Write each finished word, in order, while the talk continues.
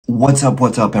What's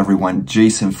up everyone?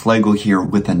 Jason Flegel here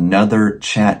with another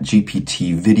Chat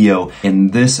GPT video. In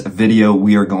this video,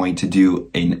 we are going to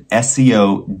do an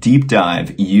SEO deep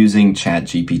dive using Chat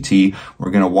GPT.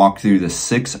 We're going to walk through the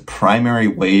 6 primary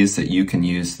ways that you can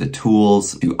use the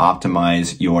tools to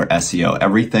optimize your SEO.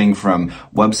 Everything from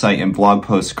website and blog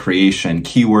post creation,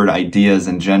 keyword ideas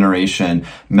and generation,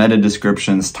 meta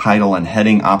descriptions, title and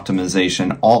heading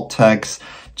optimization, alt text,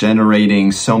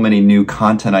 generating so many new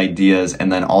content ideas,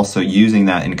 and then also using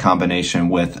that in combination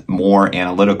with more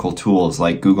analytical tools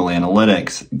like Google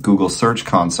Analytics, Google Search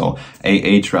Console,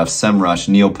 Ahrefs, SEMrush,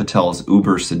 Neil Patel's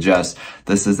Uber Suggest.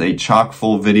 This is a chock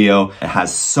full video. It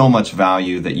has so much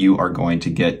value that you are going to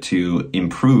get to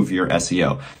improve your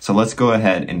SEO. So let's go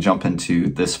ahead and jump into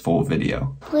this full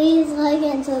video. Please like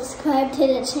and subscribe to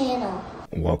the channel.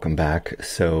 Welcome back.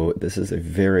 So this is a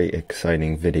very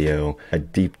exciting video, a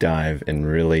deep dive in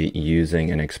really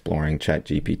using and exploring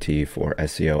ChatGPT for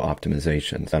SEO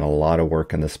optimizations. Done a lot of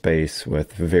work in the space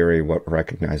with very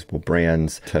recognizable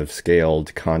brands, have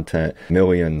scaled content,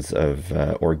 millions of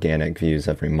organic views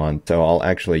every month. So I'll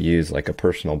actually use like a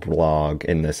personal blog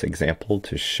in this example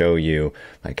to show you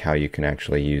like how you can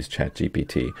actually use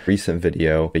ChatGPT. Recent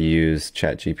video, I used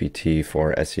ChatGPT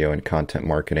for SEO and content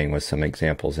marketing with some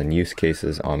examples and use cases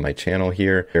on my channel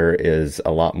here. There is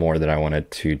a lot more that I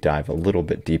wanted to dive a little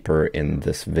bit deeper in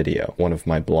this video. One of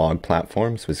my blog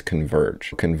platforms was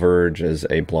Converge. Converge is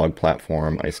a blog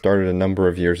platform I started a number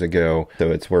of years ago. So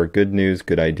it's where good news,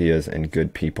 good ideas, and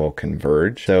good people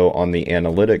converge. So on the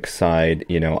analytics side,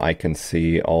 you know, I can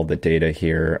see all the data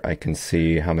here. I can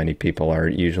see how many people are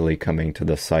usually coming to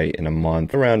the site in a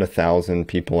month, around 1,000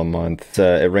 people a month.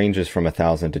 It ranges from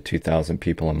 1,000 to 2,000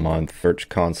 people a month. Search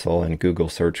Console and Google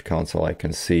Search Console, I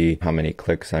can see how many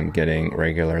clicks I'm getting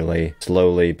regularly.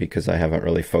 Slowly, because I haven't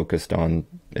really focused on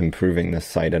improving this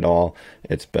site at all.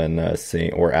 It's been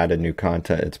seeing, or added new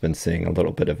content, it's been seeing a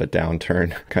little bit of a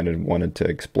downturn. Kind of wanted to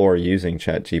explore using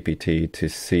ChatGPT to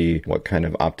see what kind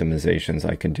of optimizations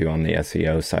I can do on the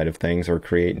SEO side of things or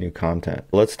create new content.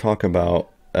 Let's talk about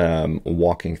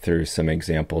walking through some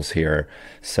examples here.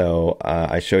 So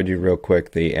I showed you real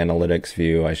quick the analytics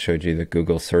view. I showed you the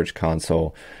Google Search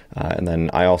Console. And then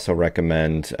I also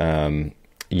recommend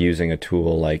using a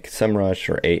tool like SEMrush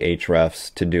or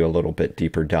Ahrefs to do a little bit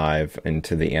deeper dive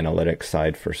into the analytics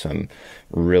side for some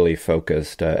really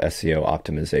focused SEO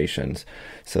optimizations.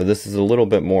 So this is a little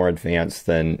bit more advanced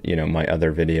than, you know, my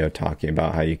other video talking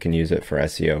about how you can use it for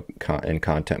SEO and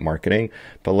content marketing,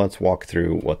 but let's walk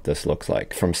through what this looks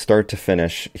like. From start to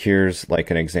finish, here's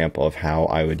like an example of how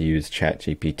I would use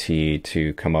ChatGPT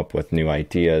to come up with new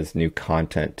ideas, new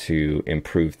content to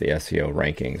improve the SEO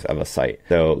rankings of a site.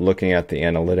 So looking at the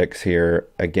analytics here,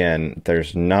 again,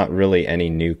 there's not really any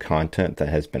new content that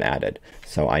has been added.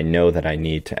 So I know that I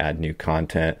need to add new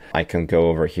content. I can go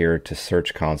over here to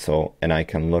Search Console and I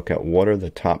can look at what are the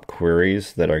top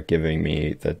queries that are giving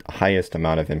me the highest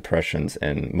amount of impressions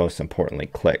and most importantly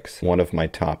clicks. One of my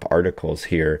top articles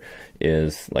here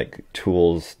is like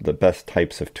tools, the best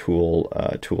types of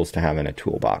tools to have in a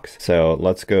toolbox. So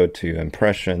let's go to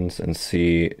impressions and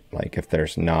see like if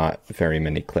there's not very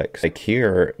many clicks. Like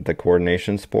here, the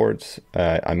coordination sports,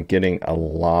 I'm getting a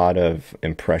lot of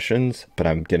impressions, but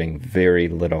I'm getting very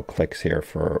little clicks here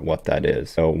for what that is.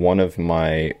 So one of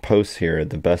my posts here,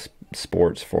 the best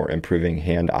sports for improving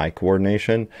hand-eye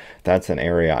coordination, that's an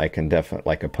area I can definitely,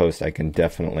 like a post I can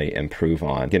definitely improve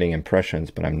on. Getting impressions,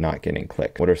 but I'm not getting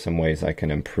clicks. What are some ways I can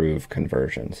improve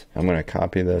conversions? I'm going to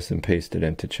copy this and paste it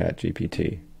into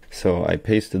ChatGPT. So I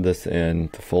pasted this in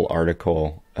the full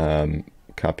article,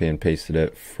 copy and pasted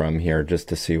it from here just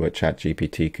to see what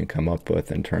ChatGPT can come up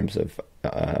with in terms of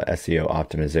SEO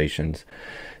optimizations.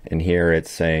 And here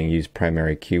it's saying use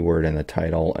primary keyword in the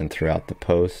title and throughout the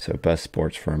post. So best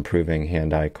sports for improving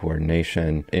hand-eye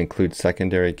coordination. Include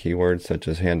secondary keywords such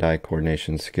as hand-eye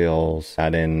coordination skills.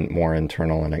 Add in more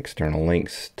internal and external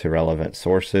links to relevant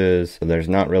sources. So there's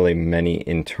not really many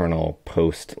internal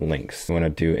post links. You want to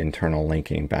do internal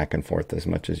linking back and forth as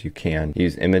much as you can.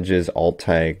 Use images, alt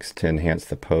tags to enhance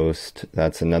the post.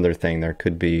 That's another thing. There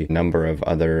could be a number of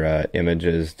other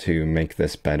images to make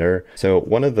this better. So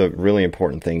one of the really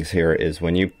important things here is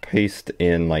when you paste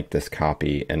in like this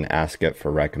copy and ask it for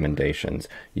recommendations,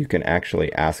 you can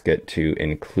actually ask it to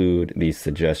include these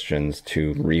suggestions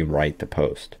to rewrite the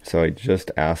post. So I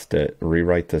just asked it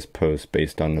rewrite this post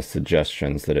based on the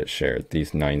suggestions that it shared,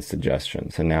 these 9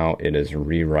 suggestions. So now it is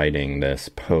rewriting this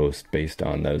post based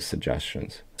on those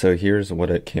suggestions. So here's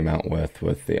what it came out with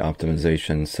the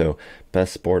optimization. So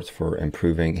best sports for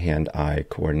improving hand-eye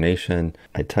coordination.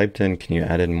 I typed in, can you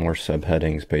add in more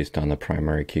subheadings based on the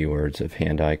primary keywords of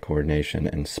hand-eye coordination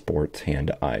and sports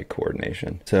hand-eye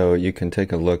coordination? So you can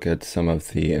take a look at some of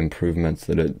the improvements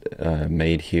that it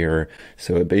made here.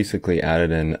 So it basically added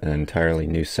in entirely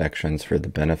new sections for the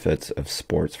benefits of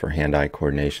sports for hand-eye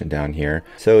coordination down here.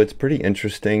 So it's pretty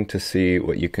interesting to see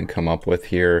what you can come up with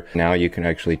here. Now you can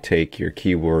actually take your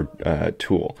keyword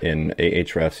tool in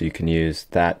Ahrefs. You can use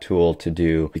that tool to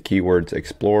do the Keywords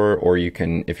Explorer, or you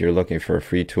can, if you're looking for a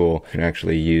free tool, you can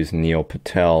actually use Neil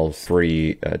Patel's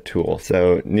free tool.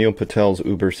 So Neil Patel's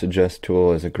Uber Suggest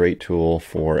tool is a great tool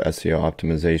for SEO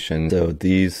optimization. So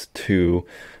these two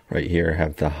right here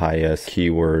have the highest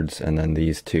keywords, and then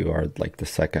these two are like the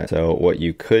second. So what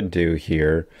you could do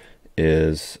here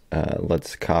is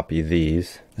let's copy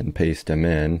these and paste them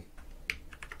in.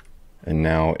 And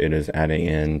now it is adding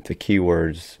in the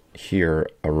keywords here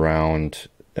around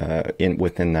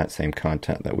within that same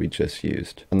content that we just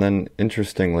used. And then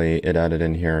interestingly, it added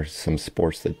in here some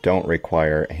sports that don't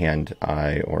require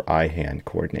hand-eye or eye-hand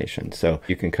coordination. So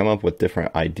you can come up with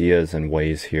different ideas and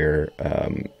ways here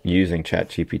using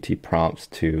ChatGPT prompts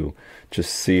to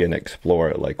just see and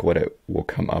explore like what it will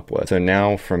come up with. So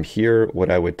now from here, what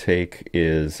I would take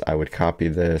is I would copy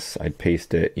this, I'd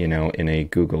paste it, in a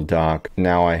Google Doc.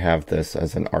 Now I have this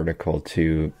as an article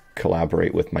to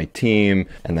collaborate with my team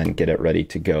and then get it ready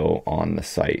to go on the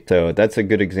site. So that's a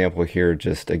good example here,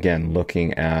 just again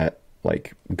looking at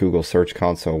like Google Search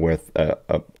Console with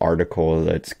a article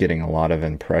that's getting a lot of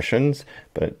impressions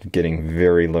but getting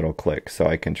very little clicks. So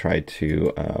I can try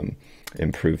to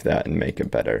improve that and make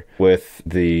it better. With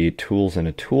the tools in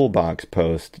a toolbox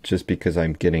post, just because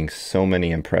I'm getting so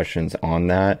many impressions on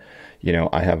that,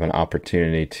 I have an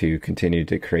opportunity to continue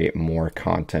to create more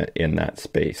content in that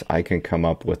space. I can come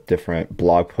up with different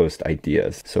blog post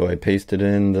ideas. So I pasted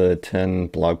in the 10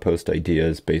 blog post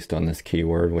ideas based on this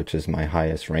keyword, which is my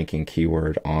highest ranking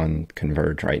keyword on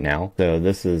Converge right now. So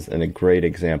this is a great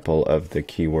example of the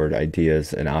keyword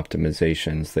ideas and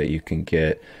optimizations that you can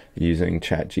get using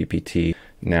ChatGPT.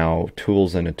 Now,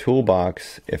 tools in a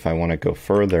toolbox, if I want to go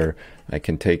further, I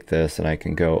can take this and I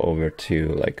can go over to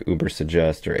like Uber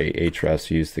Suggest or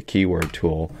Ahrefs, use the keyword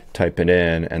tool, type it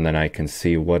in, and then I can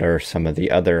see what are some of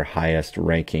the other highest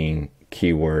ranking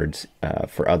keywords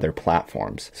for other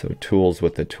platforms. So tools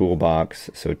with the toolbox.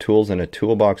 So tools in a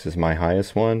toolbox is my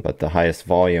highest one, but the highest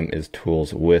volume is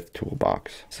tools with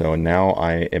toolbox. So now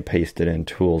I pasted in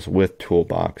tools with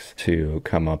toolbox to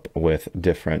come up with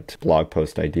different blog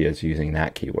post ideas using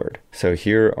that keyword. So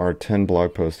here are 10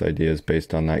 blog post ideas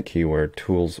based on that keyword,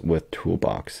 tools with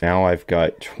toolbox. Now I've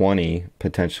got 20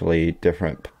 potentially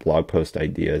different blog post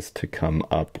ideas to come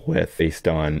up with based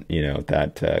on,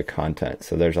 that content.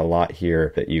 So there's a lot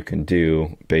here that you can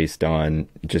do based on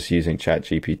just using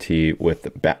ChatGPT with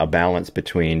a balance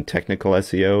between technical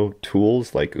SEO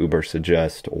tools like Uber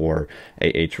Suggest or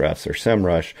Ahrefs or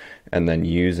SEMrush, and then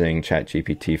using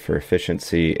ChatGPT for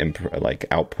efficiency and like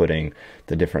outputting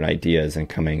the different ideas and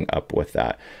coming up with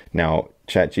that. Now,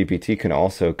 ChatGPT can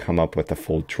also come up with a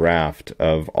full draft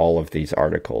of all of these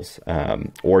articles,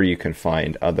 or you can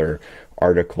find other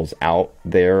articles out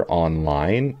there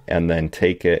online and then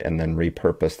take it and then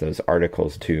repurpose those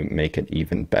articles to make it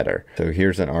even better. So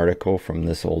here's an article from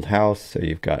This Old House. So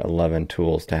you've got 11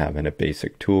 tools to have in a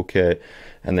basic toolkit.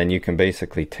 And then you can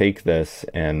basically take this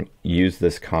and use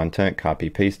this content, copy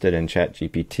paste it in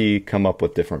ChatGPT, come up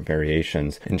with different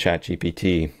variations in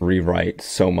ChatGPT, rewrite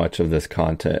so much of this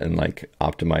content and like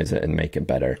optimize it and make it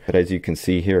better. But as you can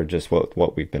see here, just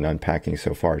what we've been unpacking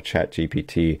so far,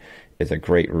 ChatGPT is a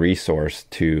great resource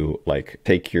to like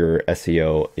take your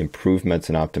SEO improvements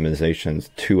and optimizations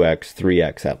 2x,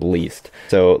 3x at least.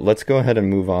 So let's go ahead and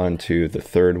move on to the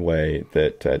third way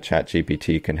that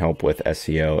ChatGPT can help with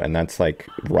SEO, and that's like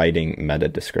writing meta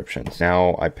descriptions.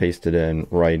 Now I pasted in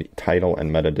write title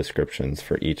and meta descriptions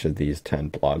for each of these 10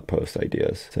 blog post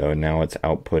ideas. So now it's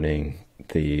outputting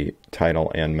the title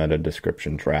and meta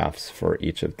description drafts for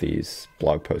each of these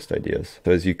blog post ideas.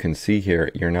 So as you can see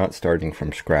here, you're not starting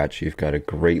from scratch. You've got a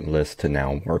great list to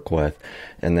now work with,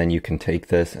 and then you can take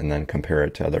this and then compare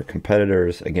it to other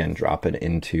competitors. Again, drop it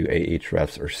into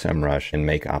Ahrefs or SEMrush and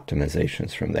make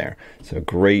optimizations from there. So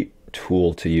great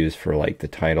tool to use for like the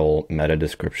title, meta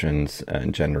descriptions,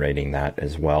 and generating that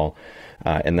as well.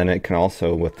 And then it can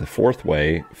also, with the fourth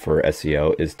way for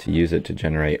SEO, is to use it to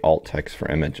generate alt text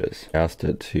for images. I asked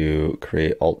it to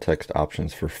create alt text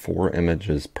options for 4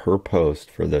 images per post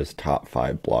for those top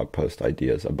 5 blog post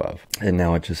ideas above. And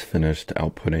now it just finished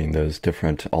outputting those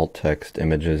different alt text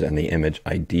images and the image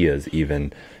ideas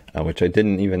even which I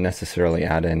didn't even necessarily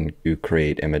add in to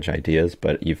create image ideas,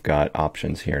 but you've got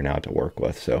options here now to work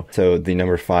with. So the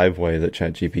number 5 way that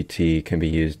ChatGPT can be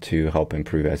used to help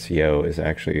improve SEO is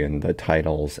actually in the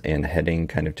titles and heading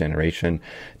kind of generation.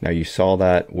 Now you saw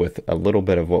that with a little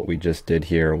bit of what we just did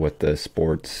here with the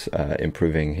sports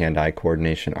improving hand-eye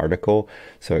coordination article.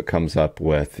 So it comes up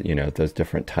with, you know, those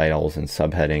different titles and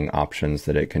subheading options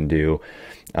that it can do.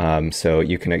 So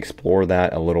you can explore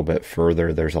that a little bit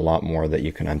further. There's a lot more that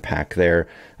you can unpack there.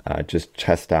 Just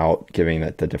test out giving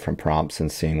it the different prompts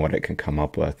and seeing what it can come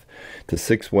up with. The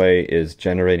 6th way is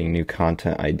generating new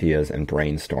content ideas and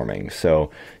brainstorming.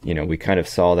 So, you know, we kind of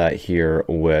saw that here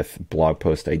with blog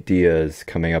post ideas,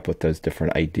 coming up with those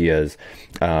different ideas.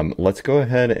 Let's go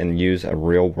ahead and use a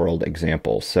real world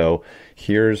example. So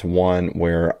here's one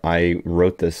where I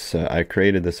wrote this, I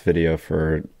created this video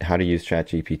for how to use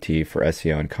ChatGPT for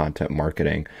SEO and content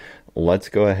marketing. Let's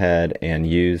go ahead and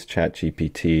use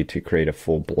ChatGPT to create a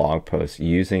full blog post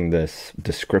using this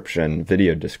description,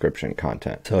 video description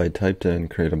content. So I typed in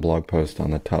create a blog post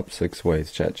on the top 6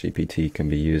 ways ChatGPT can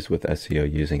be used with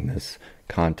SEO using this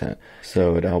content.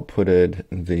 So it outputted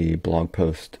the blog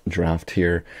post draft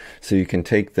here. So you can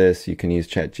take this, you can use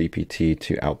ChatGPT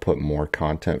to output more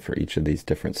content for each of these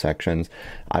different sections.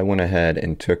 I went ahead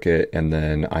and took it, and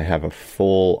then I have a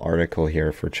full article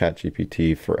here for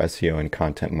ChatGPT for SEO and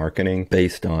content marketing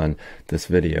based on this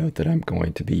video that I'm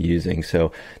going to be using.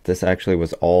 So this actually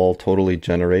was all totally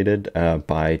generated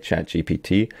by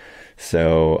ChatGPT.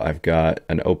 So I've got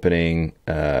an opening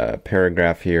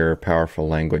paragraph here, powerful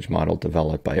language model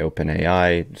developed by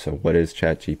OpenAI. So what is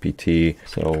ChatGPT?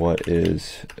 So what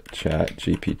is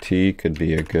ChatGPT could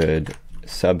be a good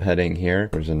subheading here.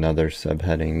 There's another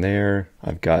subheading there.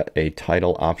 I've got a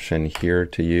title option here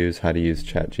to use, how to use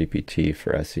ChatGPT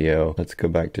for SEO. Let's go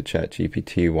back to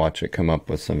ChatGPT, watch it come up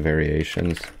with some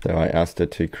variations. So I asked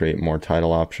it to create more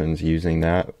title options using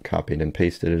that, copied and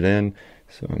pasted it in.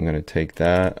 So I'm going to take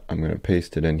that, I'm going to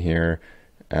paste it in here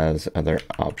as other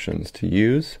options to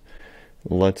use.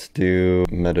 Let's do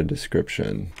meta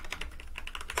description.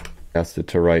 Asked it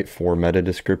to write 4 meta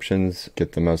descriptions,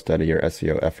 get the most out of your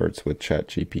SEO efforts with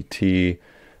ChatGPT,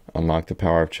 unlock the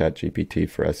power of ChatGPT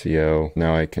for SEO.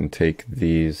 Now I can take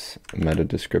these meta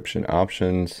description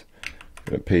options,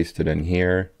 paste it in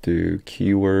here, do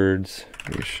keywords,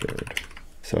 reshared.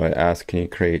 So I asked, can you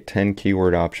create 10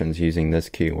 keyword options using this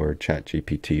keyword,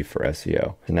 ChatGPT for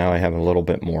SEO? So now I have a little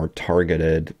bit more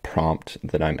targeted prompt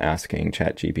that I'm asking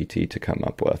ChatGPT to come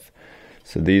up with.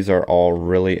 So these are all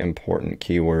really important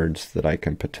keywords that I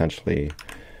can potentially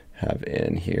have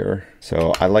in here.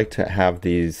 So I like to have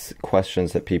these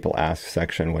questions that people ask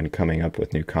section when coming up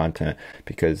with new content,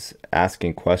 because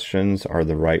asking questions are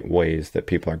the right ways that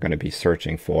people are going to be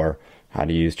searching for how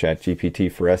to use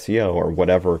ChatGPT for SEO or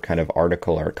whatever kind of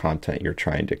article or content you're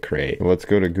trying to create. Let's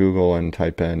go to Google and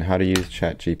type in how to use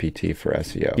ChatGPT for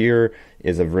SEO. Here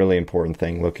is a really important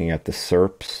thing looking at the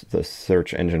SERPs, the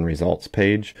search engine results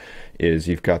page, is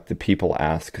you've got the people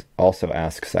also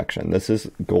ask section. This is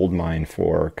goldmine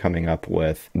for coming up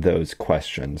with those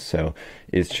questions. So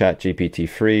is ChatGPT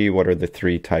free? What are the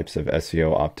 3 types of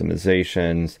SEO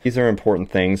optimizations? These are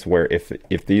important things where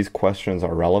if these questions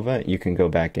are relevant, you can go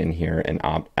back in here and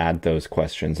add those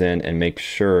questions in and make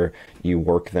sure you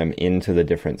work them into the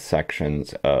different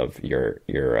sections of your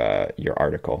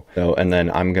article. So, and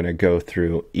then I'm going to go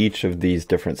through each of these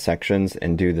different sections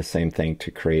and do the same thing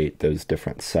to create those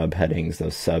different subheadings,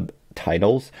 those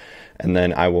subtitles. And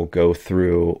then I will go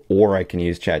through, or I can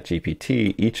use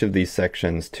ChatGPT, each of these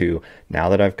sections to, now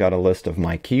that I've got a list of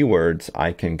my keywords,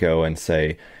 I can go and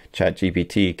say,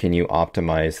 ChatGPT, can you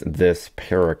optimize this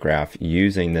paragraph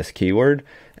using this keyword?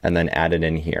 And then add it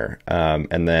in here.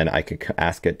 And then I could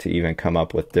ask it to even come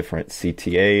up with different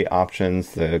CTA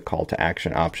options, the call to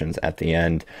action options at the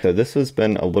end. So this has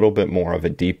been a little bit more of a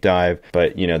deep dive,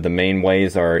 but you know, the main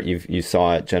ways are you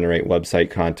saw it generate website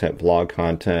content, blog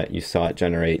content, you saw it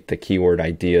generate the keyword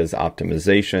ideas,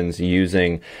 optimizations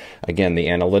using, again, the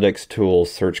analytics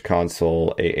tools, Search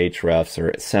Console, Ahrefs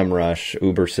or SEMrush,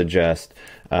 Ubersuggest.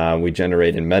 We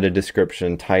generated meta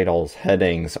description, titles,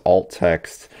 headings, alt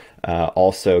text,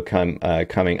 also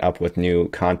coming up with new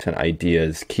content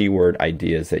ideas, keyword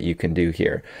ideas that you can do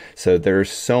here. So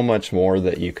there's so much more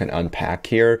that you can unpack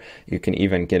here. You can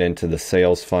even get into the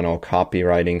sales funnel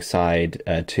copywriting side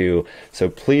too. So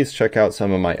please check out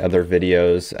some of my other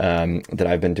videos that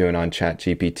I've been doing on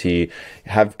ChatGPT.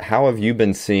 How have you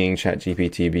been seeing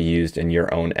ChatGPT be used in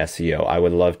your own SEO? I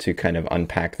would love to kind of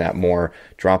unpack that more.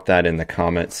 Drop that in the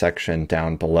comment section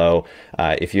down below.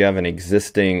 If you have an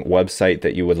existing website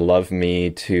that you would love love me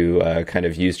to kind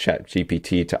of use Chat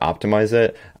GPT to optimize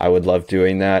it, I would love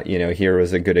doing that. You know, here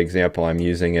was a good example. I'm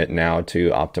using it now to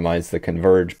optimize the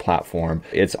Converge platform.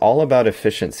 It's all about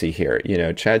efficiency here. You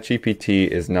know, Chat GPT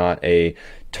is not a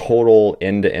total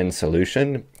end-to-end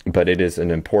solution, but it is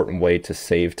an important way to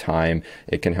save time.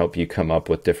 It can help you come up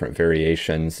with different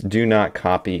variations. Do not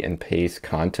copy and paste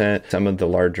content. Some of the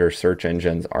larger search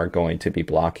engines are going to be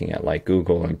blocking it, like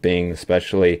Google and Bing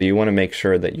especially. You want to make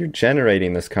sure that you're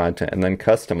generating this content and then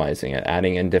customizing it,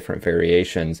 adding in different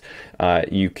variations.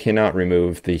 You cannot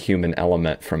remove the human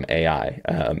element from AI.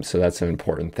 So that's an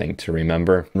important thing to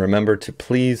remember. Remember to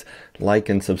please like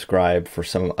and subscribe for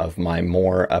some of my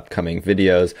more upcoming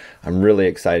videos. I'm really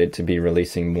excited to be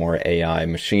releasing more AI,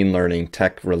 machine learning,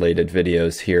 tech related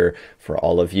videos here for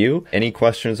all of you. Any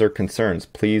questions or concerns,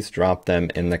 please drop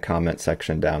them in the comment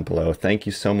section down below. Thank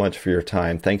you so much for your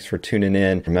time. Thanks for tuning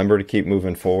in. Remember to keep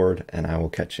moving forward, and I will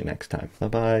catch you next time.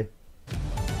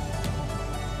 Bye-bye.